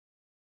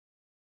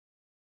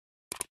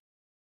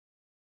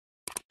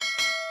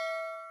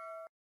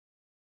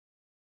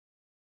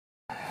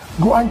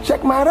Go and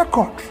check my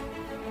record.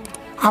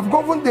 I've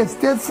governed the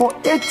state for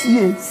 8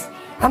 years,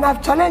 and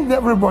I've challenged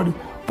everybody.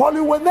 Paul,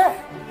 you were there.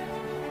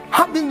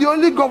 I've been the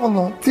only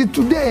governor till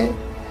today.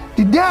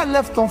 The day I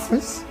left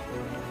office,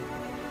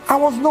 I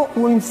was not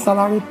owing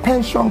salary,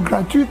 pension,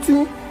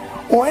 gratuity,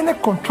 or any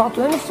contract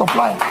or any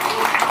supplier.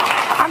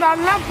 And I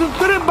left the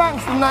 3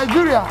 banks in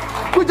Nigeria,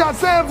 which I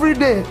say every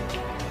day.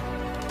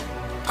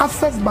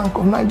 Access Bank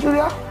of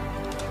Nigeria,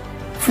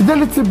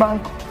 Fidelity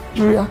Bank of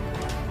Nigeria,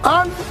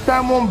 and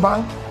Diamond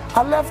Bank.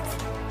 I left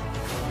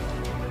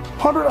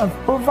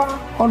over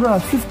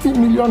 $150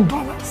 million. I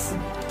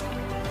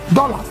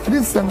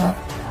didn't say naira.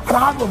 And I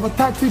have over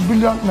 30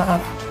 billion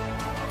naira.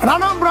 And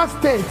Anambra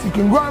State, you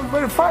can go and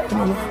verify it.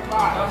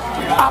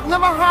 I've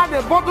never had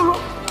a bottle.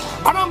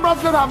 Anambra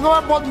State have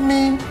never bought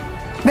me.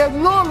 There's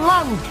no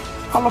land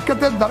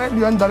allocated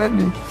directly or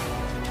indirectly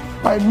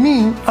by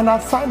me, and I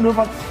signed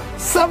over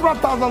several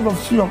thousands of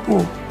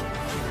CFO.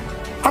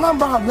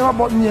 Anambra has never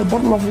bought me a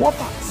bottle of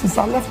water since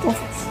I left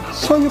office.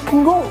 So you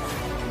can go.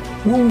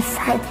 We will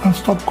fight and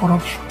stop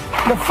corruption.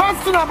 The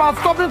first thing about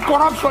stopping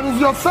corruption is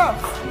yourself.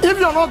 If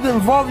you're not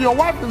involved, your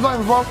wife is not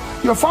involved,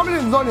 your family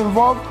is not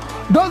involved,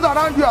 those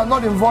around you are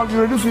not involved,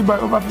 you reduce it by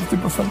over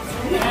 50%.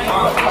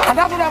 And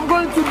that's what I'm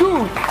going to do.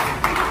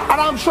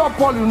 And I'm sure,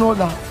 Paul, you know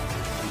that.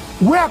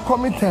 We are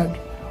committed.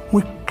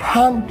 We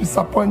can't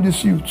disappoint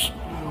these youths.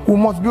 We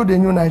must build a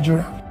new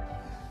Nigeria.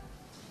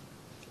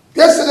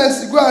 Your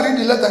Excellency, go and read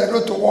the letter I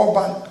wrote to World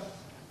Bank,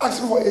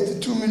 asking for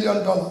 $82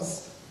 million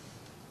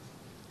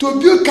to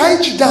build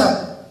Kainchi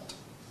Dam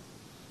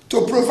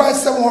to provide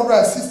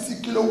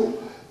 760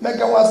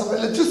 megawatts of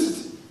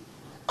electricity.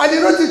 And he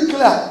wrote it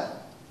clear.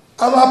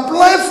 I'm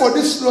applying for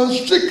this loan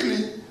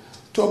strictly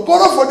to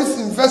borrow for this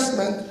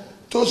investment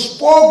to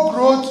spur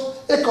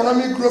growth,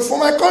 economic growth for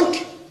my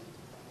country.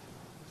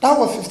 That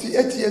was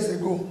 58 years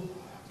ago.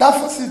 That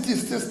facility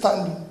is still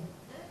standing.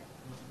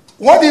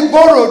 What he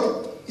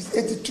borrowed is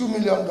 $82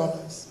 million.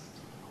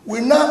 We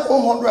now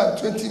owe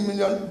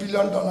 $120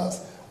 billion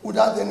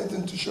without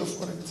anything to show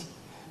for it,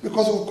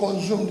 because we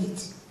consumed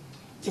it.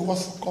 It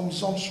was for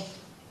consumption.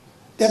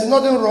 There's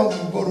nothing wrong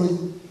with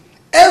borrowing.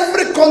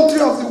 Every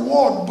country of the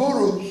world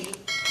borrows.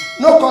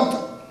 No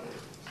country.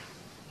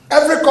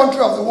 Every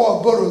country of the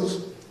world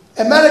borrows.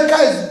 America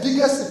is the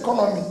biggest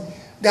economy.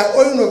 They are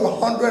owing over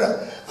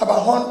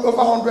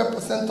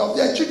 100% of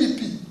their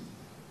GDP.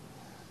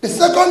 The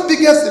second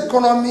biggest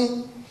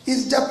economy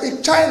is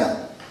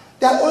China.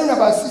 They are owing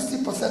about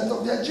 60%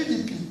 of their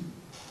GDP.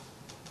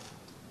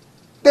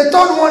 The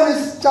third one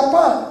is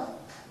Japan.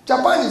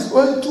 Japan is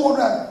owing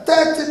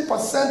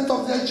 230%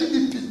 of their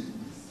GDP.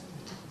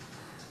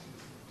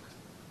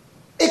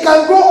 It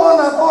can go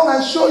on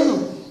and show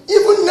you.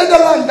 Even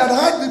Netherlands, that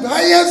had the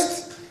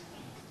highest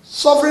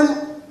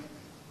sovereign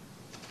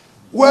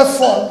wealth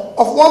fund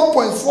of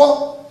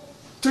 1.4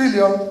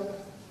 trillion,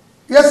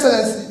 Your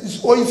Excellency,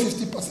 is owing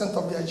 50%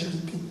 of their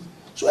GDP.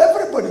 So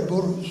everybody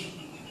borrows.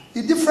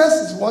 The difference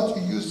is what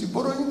you use the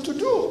borrowing to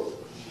do.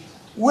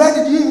 Where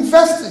did you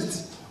invest it?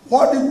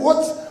 What did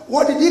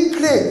you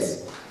create?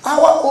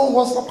 Our own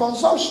was for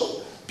consumption.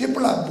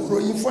 People are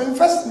borrowing for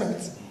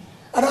investment.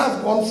 And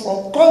I've gone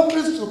from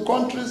countries to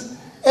countries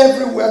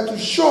everywhere to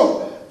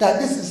show that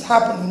this is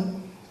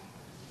happening.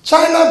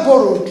 China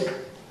borrowed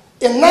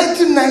in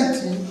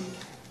 1990,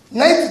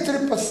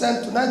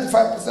 93% to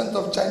 95%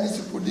 of Chinese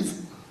people live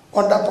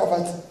under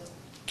poverty.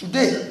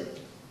 Today,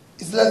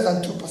 it's less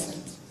than 2%.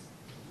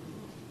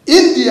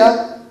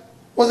 India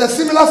was a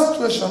similar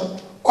situation,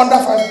 under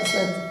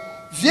 5%.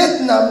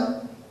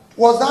 Vietnam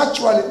was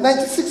actually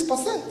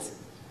 96%.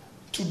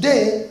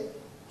 Today,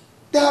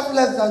 they have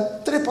less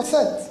than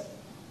 3%.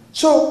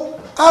 So,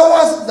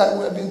 hours that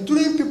we have been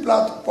throwing people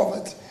out of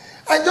poverty.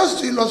 And just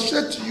to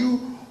illustrate to you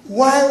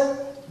why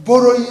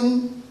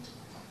borrowing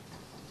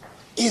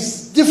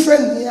is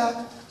different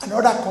here and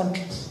other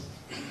countries.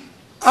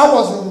 I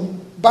was in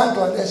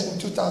Bangladesh in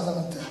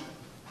 2010.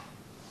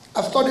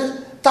 I've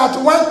studied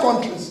 31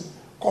 countries,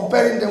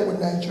 comparing them with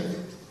Nigeria.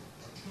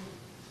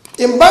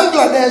 In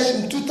Bangladesh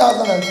in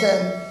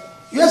 2010,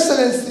 Your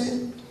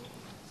Excellency,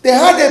 they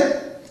had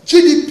a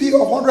GDP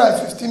of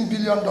 $115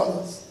 billion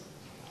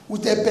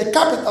with a per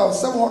capita of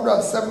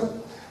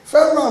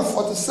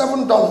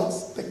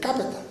 $747 per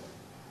capita.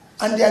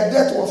 And their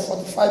debt was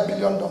 $45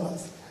 billion,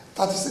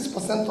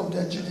 36% of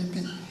their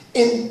GDP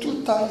in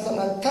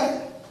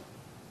 2010.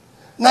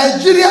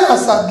 Nigeria,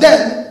 as at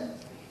then,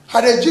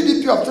 had a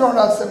GDP of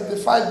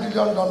 $375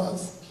 billion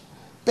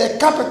per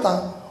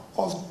capita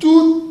of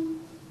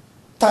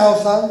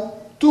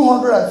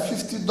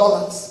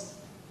 $2,250.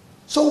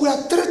 So we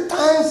are 3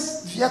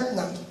 times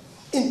Vietnam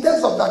in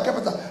terms of per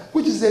capita,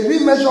 which is a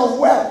real measure of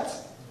wealth.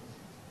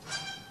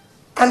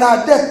 And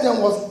our debt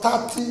then was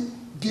 $30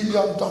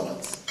 billion,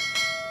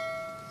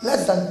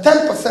 less than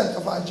 10%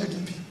 of our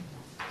GDP.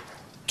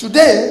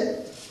 Today,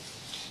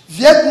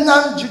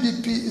 Vietnam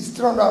GDP is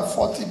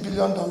 $340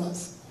 billion.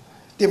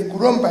 They've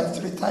grown by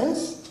 3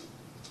 times.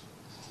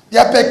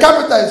 Their per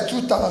capita is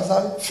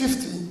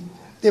 $2,050.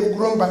 They've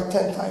grown by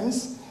 10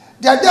 times.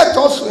 Their debt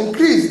also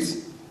increased.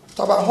 It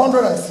to about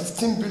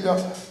 116 billion,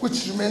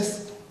 which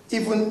remains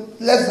even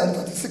less than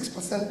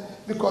 36%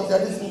 because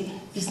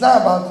it's now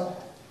about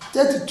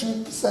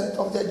 32%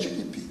 of their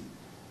GDP,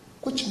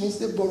 which means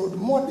they borrowed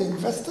more, they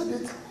invested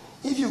it.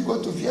 If you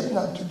go to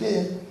Vietnam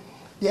today,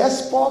 the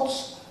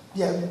exports,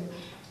 their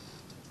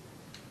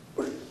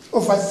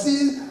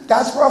overseas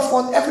diaspora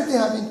fund, everything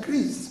have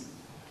increased.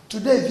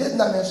 Today,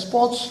 Vietnam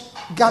exports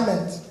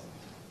garments,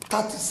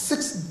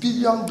 $36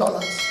 billion,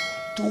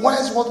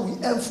 twice what we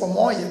earn from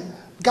oil.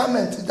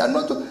 Garments, they're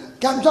not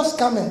just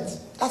garments.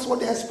 That's what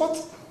they export.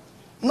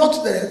 Not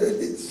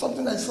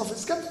something that is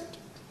sophisticated.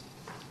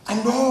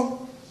 And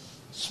all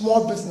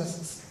small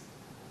businesses,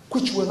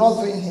 which we're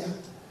not doing here.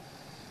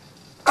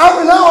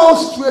 And in our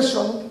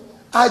situation,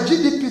 our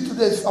GDP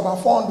today is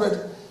about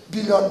 $400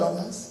 billion.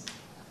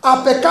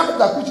 Our per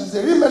capita, which is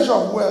the real measure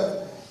of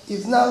wealth,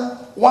 is now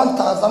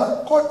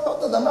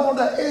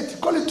 1,980,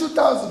 call it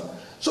 2,000.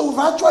 So we've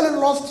actually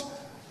lost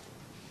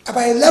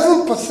about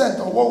 11%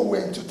 of what we were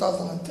in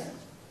 2010.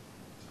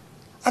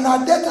 And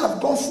our debt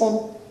have gone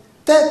from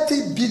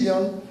 $30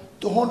 billion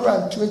to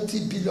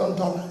 $120 billion.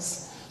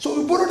 So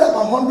we borrowed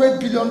about $100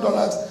 billion,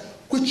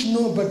 which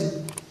nobody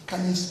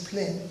can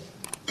explain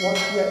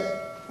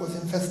where was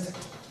invested.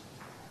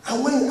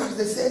 And when, as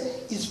they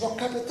say, it's for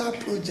capital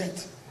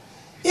project.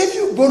 If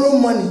you borrow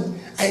money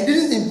and it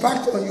didn't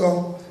impact on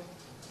your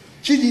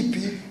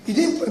GDP, it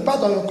didn't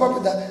impact on your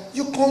capital,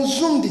 you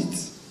consumed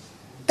it.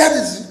 That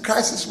is the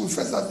crisis we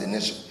face as a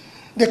nation.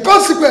 The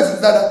consequence is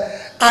that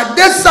our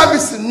debt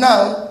servicing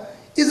now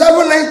is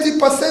over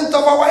 90%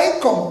 of our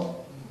income.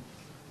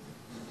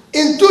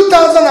 In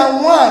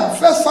 2001,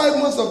 first 5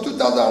 months of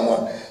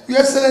 2001, Your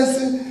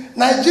Excellency,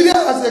 Nigeria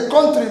as a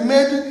country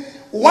made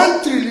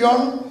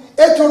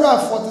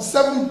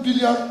 1,847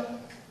 billion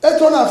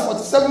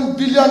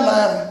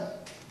naira.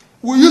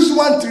 We use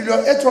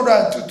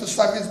 1,802 to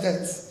service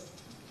debts.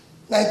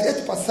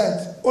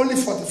 98%, only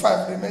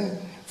 45 remaining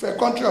for a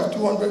country of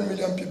 200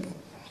 million people.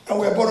 And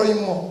we're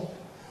borrowing more.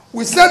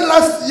 We said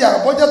last year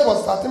our budget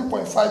was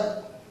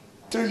 13.5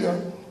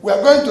 trillion. We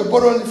are going to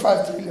borrow only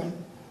 5 trillion.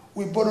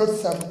 We borrowed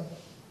 7.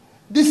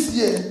 This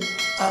year,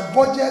 our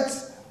budget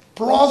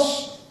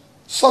plus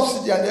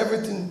subsidy and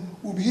everything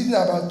will be hitting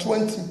about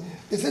 20.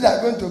 They say they are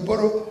going to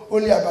borrow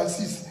only about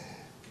 6.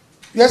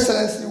 Your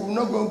Excellency, we're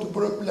not going to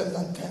borrow less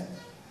than 10.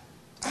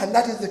 And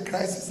that is the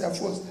crisis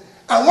of us.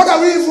 And what are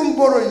we even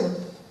borrowing?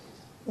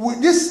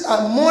 With these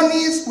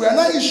monies, we are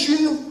now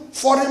issuing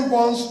foreign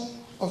bonds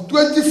of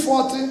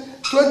 2040,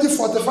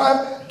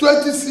 2045,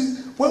 26,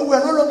 when we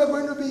are no longer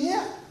going to be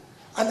here.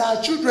 And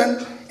our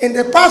children, in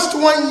the past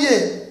 1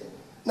 year,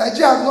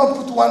 Nigeria has not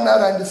put 1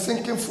 naira in the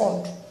sinking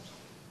fund.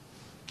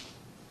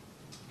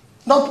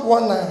 Not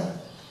 1 naira.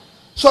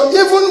 So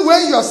even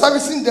when you are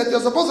servicing debt,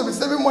 you're supposed to be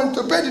saving money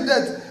to pay the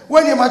debt.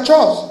 When it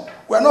matures,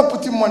 we are not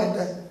putting money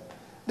there.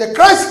 The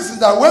crisis is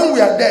that when we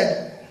are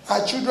dead,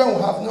 our children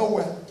will have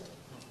nowhere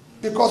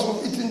because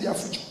we've eaten their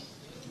future.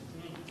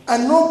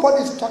 And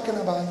nobody is talking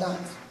about that.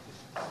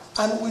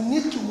 And we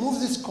need to move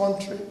this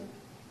country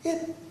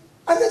in.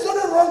 And there's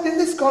nothing wrong in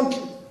this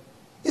country.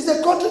 It's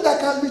a country that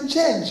can be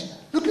changed.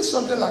 Look at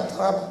something like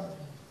Taraba.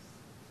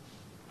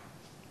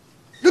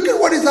 Look at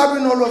what is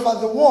happening all over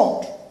the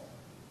world.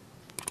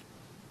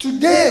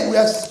 Today we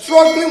are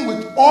struggling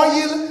with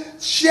oil,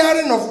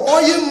 sharing of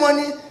oil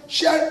money.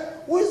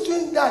 Who is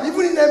doing that?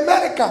 Even in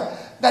America,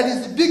 that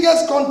is the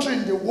biggest country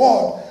in the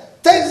world.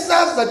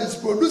 Texas, that is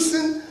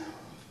producing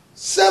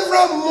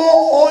several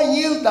more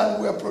oil than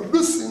we are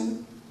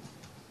producing.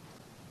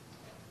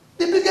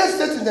 The biggest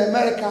state in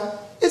America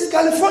is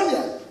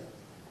California.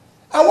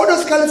 And what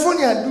does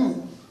California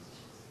do?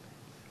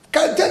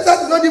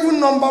 Texas is not even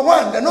number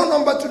 1. They're not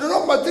number 2. They're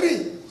number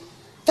 3.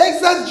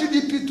 Texas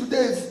GDP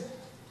today is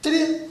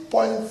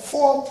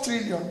 3.4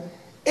 trillion.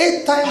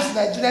 8 times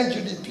Nigerian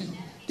GDP.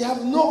 They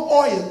have no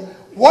oil.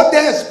 What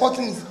they're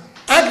exporting is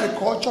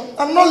agriculture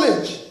and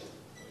knowledge.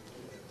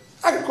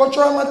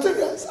 Agricultural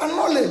materials and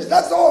knowledge.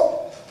 That's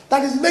all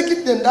that is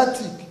making them that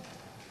thick.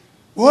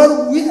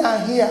 Well, we are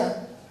here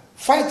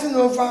fighting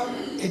over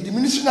a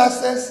diminishing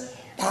access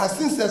that has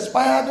since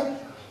expired.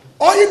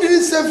 Oil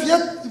didn't save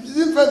yet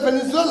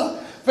Venezuela.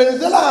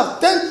 Venezuela have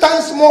 10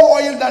 times more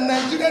oil than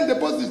Nigerian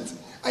deposits,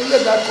 and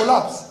yet they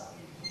collapsed.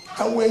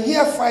 And we're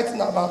here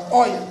fighting about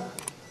oil.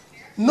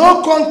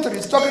 No country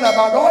is talking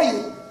about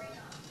oil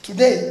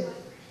today.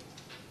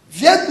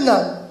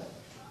 Vietnam,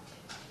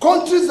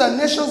 countries and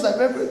nations have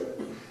ever.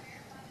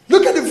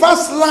 Look at the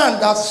vast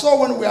land I saw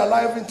when we are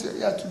alive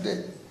here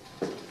today.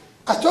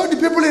 I told the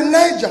people in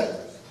Niger,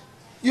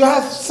 you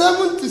have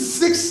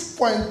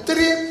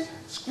 76.3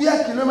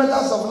 square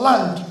kilometers of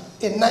land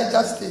in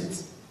Niger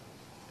State.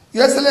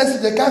 Your Excellency,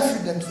 they can't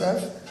feed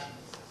themselves.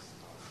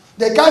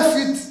 They can't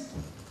feed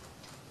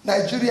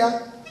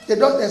Nigeria. They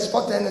don't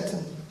export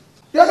anything.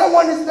 The other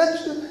one is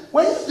natural.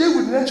 When you deal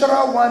with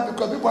natural one,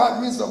 because people have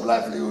means of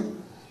livelihood,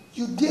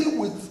 you deal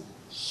with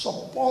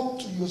support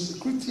to your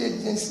security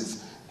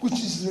agencies, which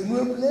is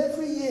renewable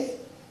every year.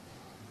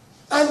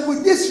 And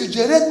with this, you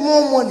generate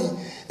more money.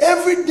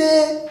 Every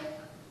day,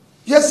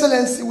 Your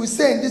Excellency, we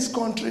say in this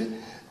country,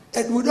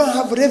 And we don't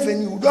have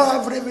revenue. We don't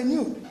have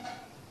revenue.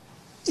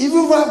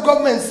 Even when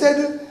government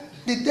said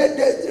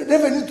the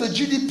revenue to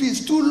GDP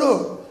is too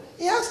low,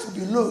 it has to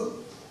be low.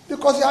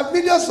 Because you have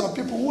millions of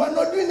people who are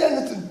not doing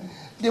anything.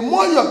 The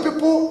more your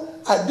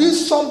people are doing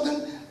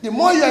something, the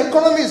more your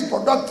economy is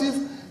productive,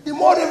 the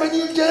more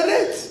revenue you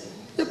generate.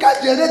 You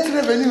can't generate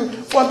revenue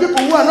from people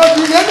who are not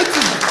doing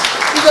anything.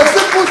 It's a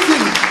simple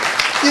thing.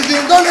 It's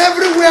been done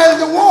everywhere in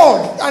the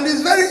world, and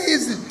it's very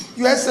easy,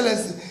 Your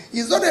Excellency.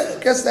 It's not a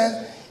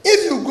question.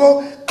 If you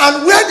go,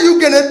 and where do you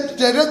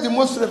generate the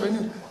most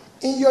revenue?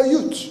 In your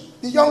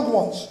youth, the young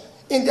ones,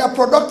 in their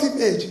productive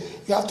age.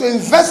 You have to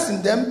invest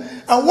in them.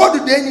 And what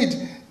do they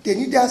need? They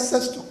need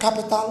access to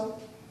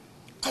capital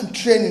and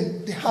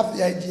training. They have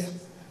the idea.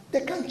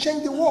 They can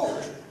change the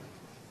world.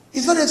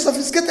 It's not a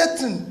sophisticated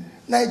thing.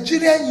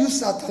 Nigerian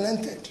youths are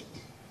talented.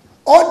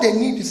 All they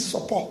need is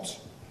support.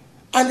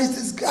 And it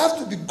has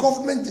to be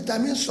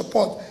government-determined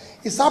support.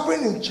 It's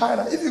happening in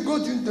China. If you go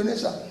to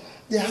Indonesia,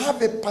 they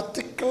have a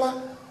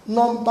particular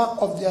number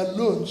of their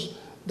loans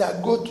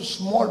that go to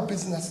small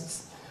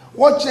businesses.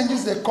 What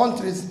changes the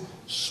country is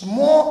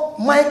small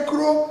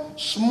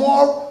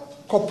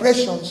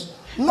corporations.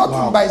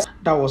 Nothing by...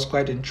 That was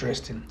quite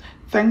interesting.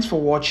 Thanks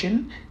for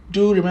watching.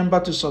 Do remember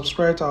to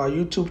subscribe to our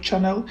YouTube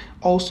channel.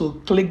 Also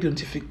click the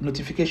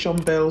notification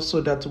bell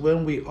so that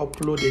when we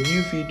upload the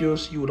new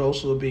videos, you would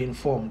also be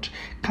informed.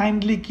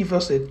 Kindly give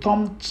us a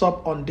thumbs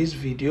up on this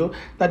video.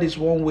 That is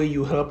one way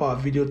you help our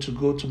video to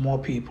go to more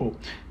people.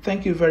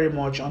 Thank you very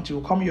much. Until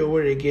we come your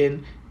way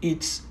again,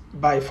 it's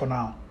bye for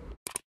now.